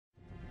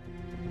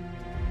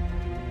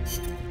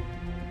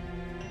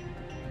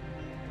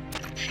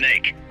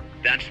Snake.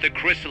 That's the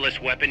Chrysalis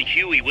weapon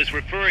Huey was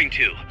referring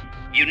to.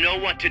 You know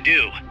what to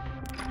do.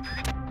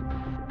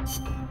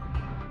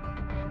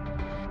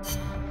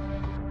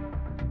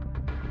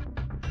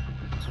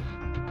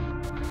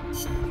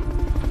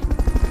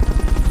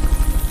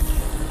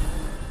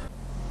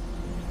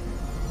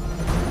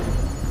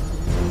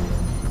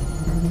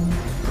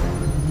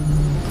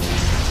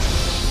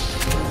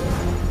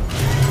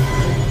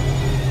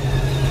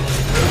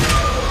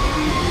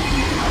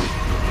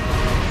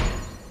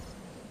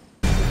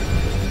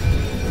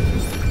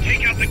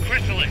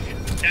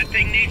 That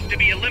thing needs to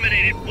be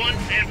eliminated once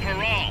and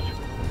for all.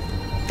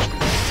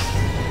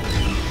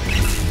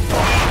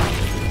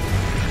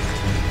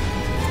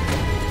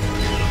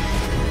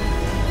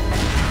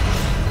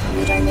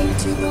 Returning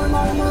to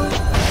normal mode.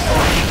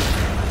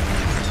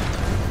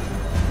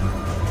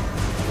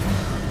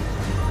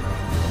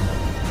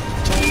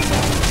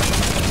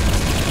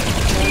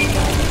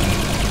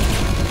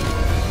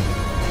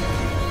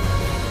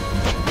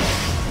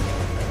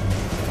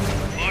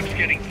 Fog's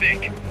getting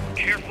thick.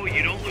 Careful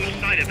you don't lose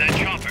sight of that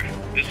chopper.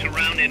 The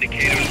surround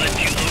indicator lets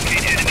you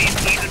locate enemies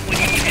even when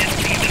you can't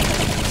see them.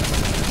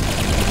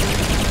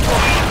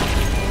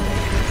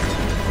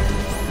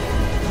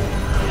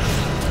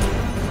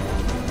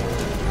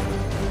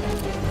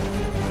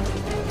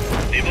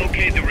 They've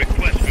okayed the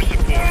request for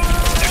support.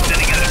 They're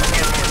sending out a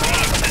spark for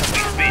logs as we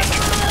speak.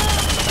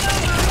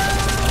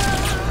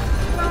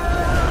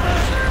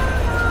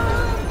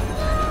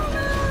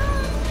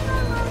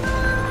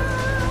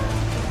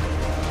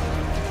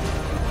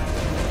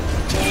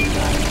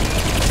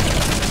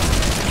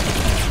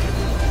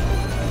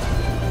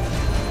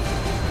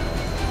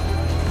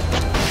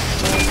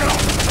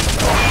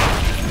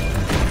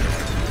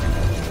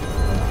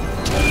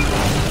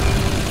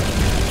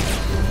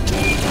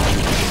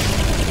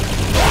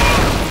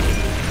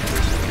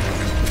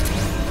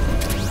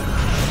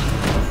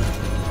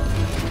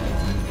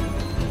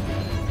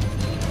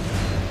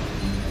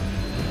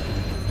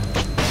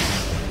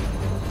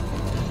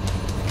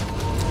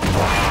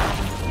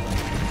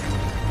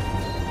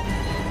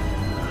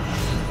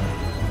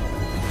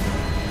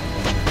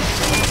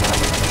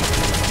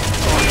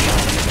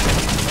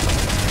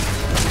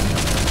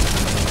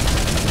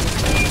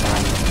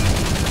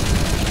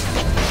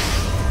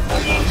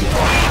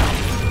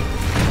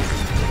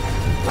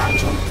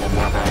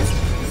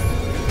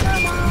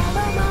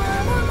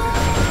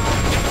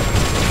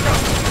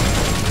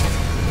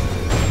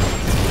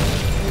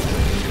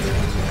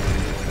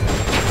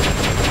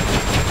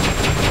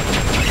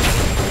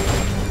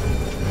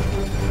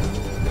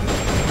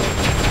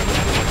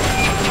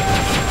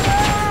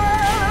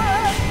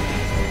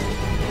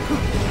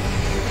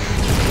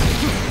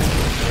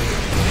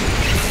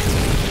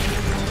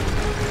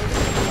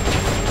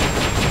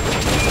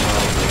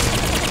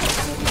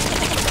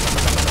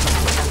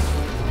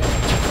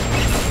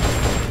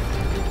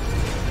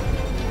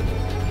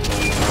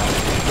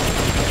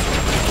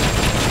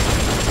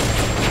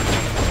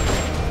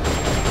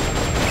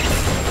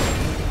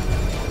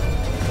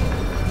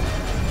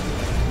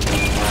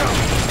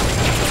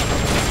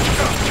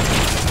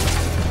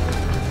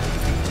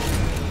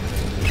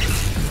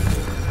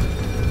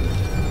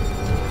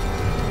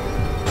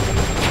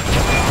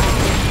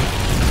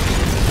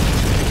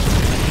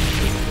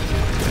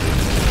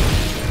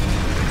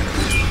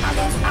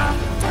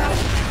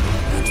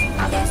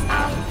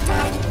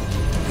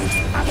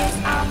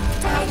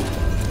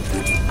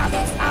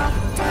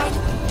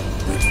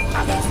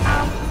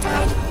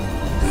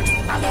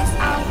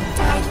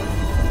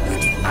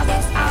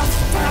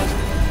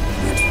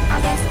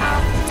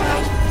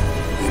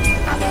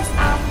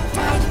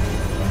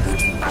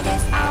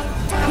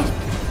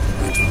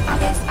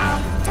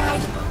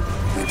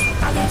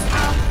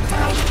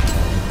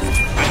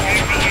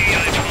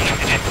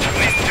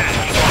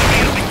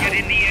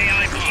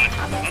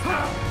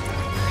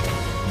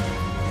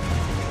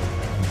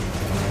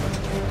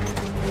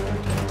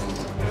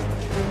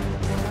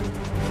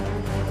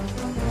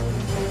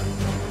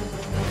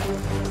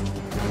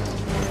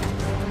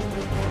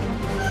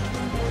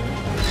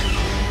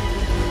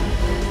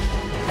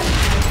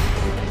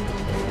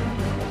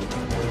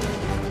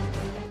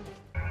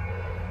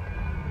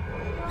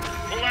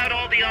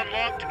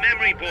 Unlocked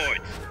memory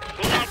boards.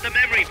 Pull out the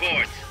memory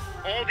boards.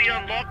 All the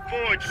unlocked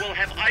boards will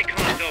have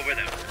icons over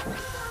them.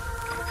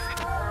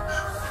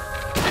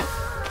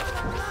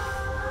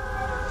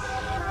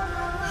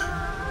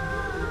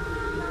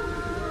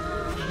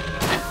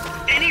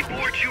 Any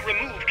boards you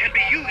remove can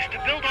be used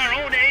to build our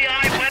own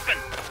AI weapon.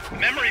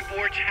 Memory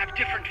boards have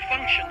different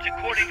functions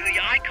according to the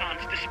icons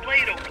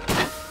displayed over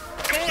them.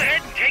 Go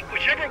ahead and take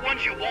whichever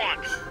ones you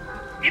want.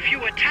 If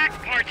you attack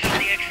parts on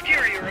the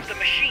exterior of the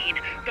machine,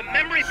 the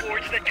memory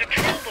boards that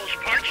control those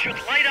parts should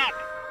light up.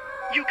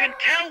 You can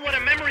tell what a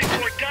memory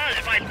board does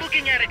by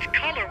looking at its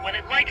color when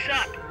it lights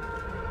up.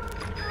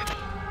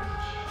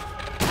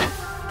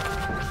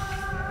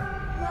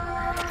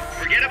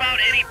 Forget about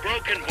any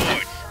broken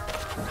boards.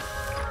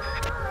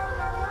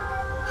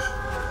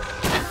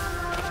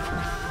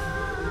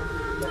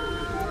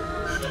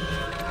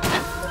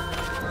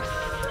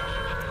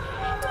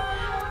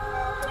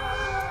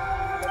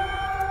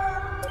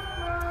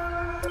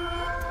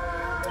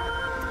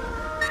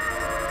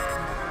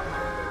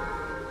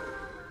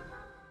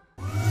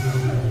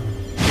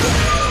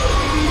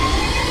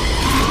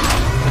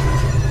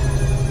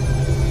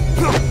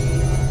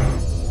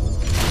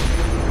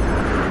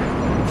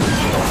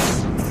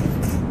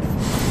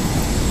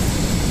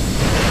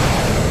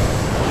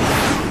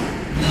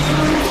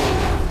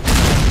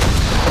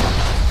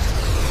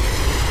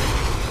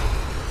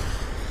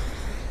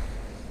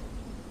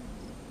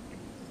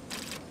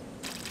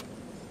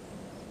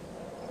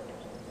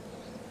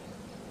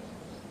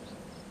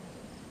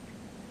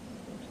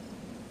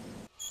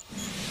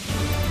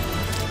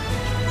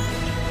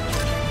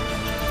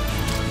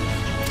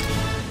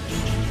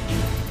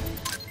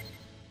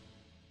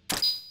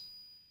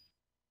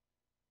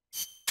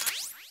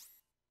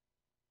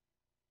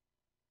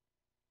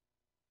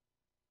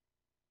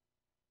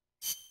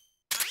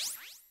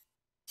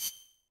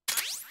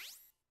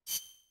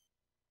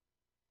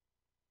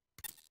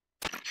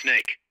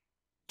 Snake,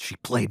 She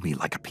played me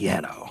like a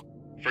piano.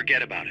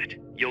 forget about it.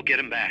 You'll get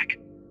him back.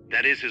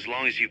 That is, as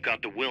long as you've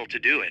got the will to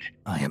do it.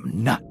 I am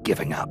not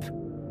giving up.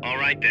 All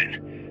right,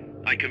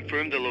 then. I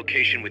confirmed the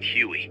location with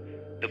Huey.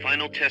 The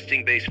final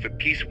testing base for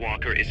Peace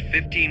Walker is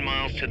 15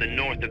 miles to the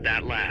north of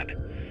that lab.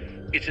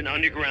 It's an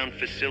underground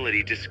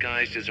facility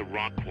disguised as a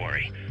rock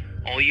quarry.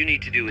 All you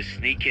need to do is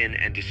sneak in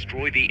and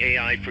destroy the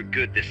AI for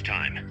good this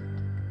time.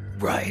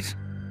 Right.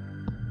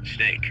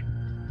 Snake,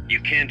 you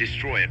can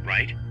destroy it,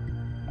 right?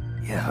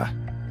 Yeah.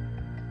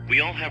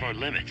 We all have our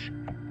limits.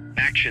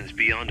 Actions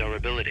beyond our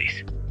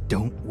abilities.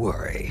 Don't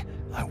worry.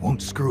 I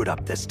won't screw it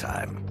up this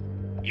time.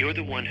 You're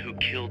the one who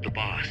killed the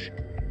boss.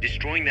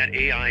 Destroying that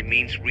AI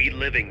means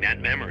reliving that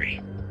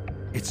memory.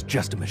 It's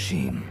just a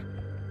machine.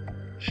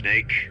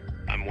 Snake,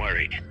 I'm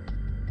worried.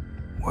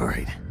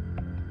 Worried.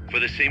 For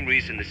the same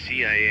reason the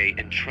CIA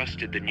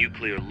entrusted the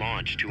nuclear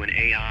launch to an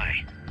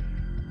AI.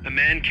 A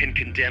man can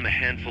condemn a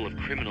handful of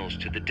criminals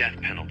to the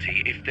death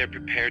penalty if they're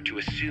prepared to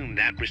assume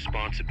that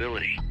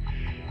responsibility.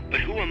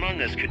 But who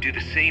among us could do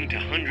the same to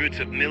hundreds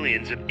of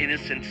millions of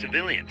innocent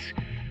civilians?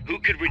 Who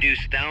could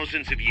reduce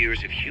thousands of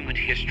years of human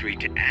history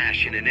to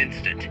ash in an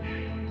instant?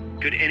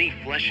 Could any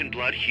flesh and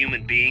blood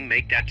human being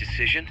make that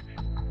decision?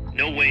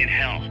 No way in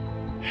hell.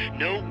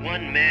 No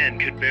one man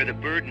could bear the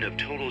burden of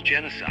total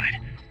genocide.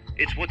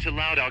 It's what's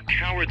allowed our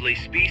cowardly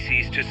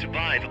species to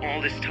survive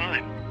all this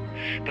time.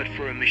 But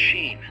for a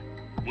machine,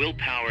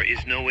 willpower is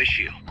no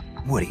issue.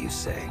 What are you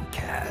saying,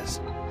 Kaz?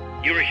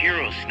 You're a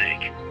hero,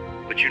 Snake,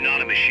 but you're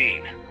not a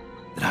machine.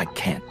 That I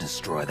can't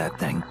destroy that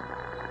thing?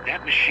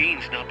 That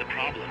machine's not the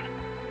problem.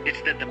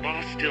 It's that the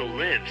boss still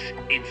lives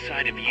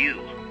inside of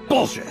you.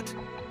 Bullshit!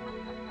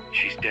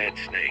 She's dead,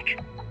 Snake.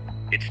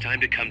 It's time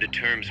to come to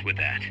terms with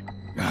that.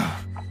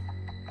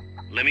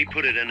 Let me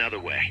put it another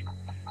way.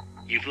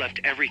 You've left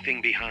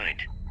everything behind.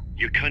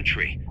 Your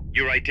country,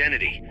 your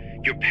identity,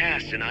 your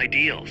past and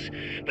ideals.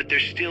 But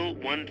there's still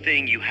one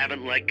thing you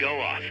haven't let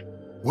go of.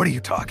 What are you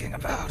talking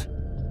about?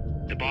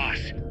 The boss.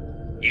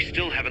 You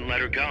still haven't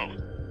let her go.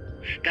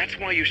 That's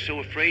why you're so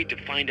afraid to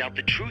find out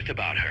the truth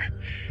about her.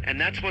 And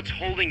that's what's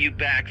holding you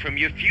back from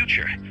your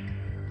future.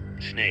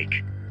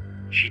 Snake,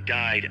 she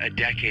died a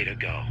decade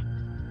ago.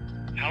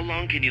 How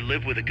long can you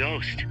live with a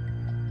ghost?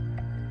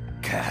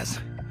 Kaz,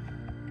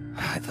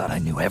 I thought I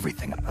knew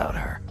everything about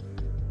her.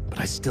 But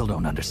I still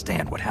don't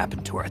understand what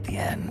happened to her at the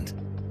end.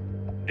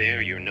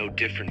 There, you're no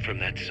different from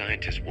that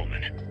scientist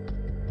woman.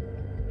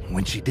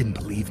 When she didn't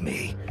believe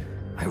me,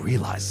 I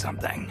realized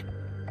something.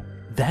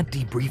 That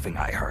debriefing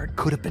I heard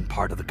could have been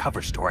part of the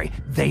cover story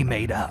they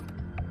made up.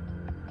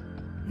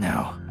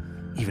 Now,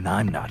 even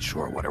I'm not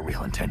sure what her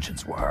real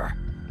intentions were.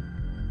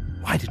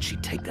 Why did she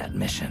take that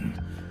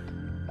mission?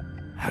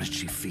 How did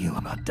she feel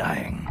about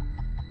dying?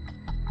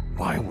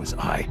 Why was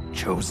I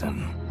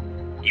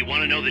chosen? You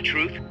want to know the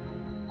truth?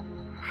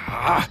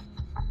 Ah!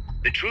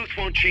 The truth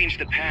won't change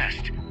the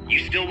past. You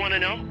still want to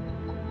know?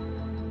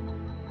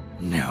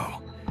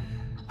 No.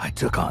 I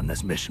took on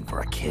this mission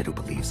for a kid who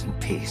believes in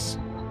peace.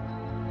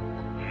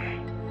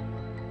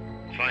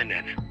 Fine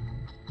then.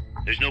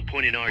 There's no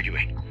point in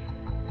arguing.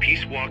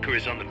 Peace Walker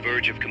is on the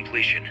verge of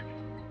completion.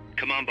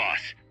 Come on, boss.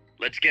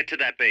 Let's get to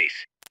that base.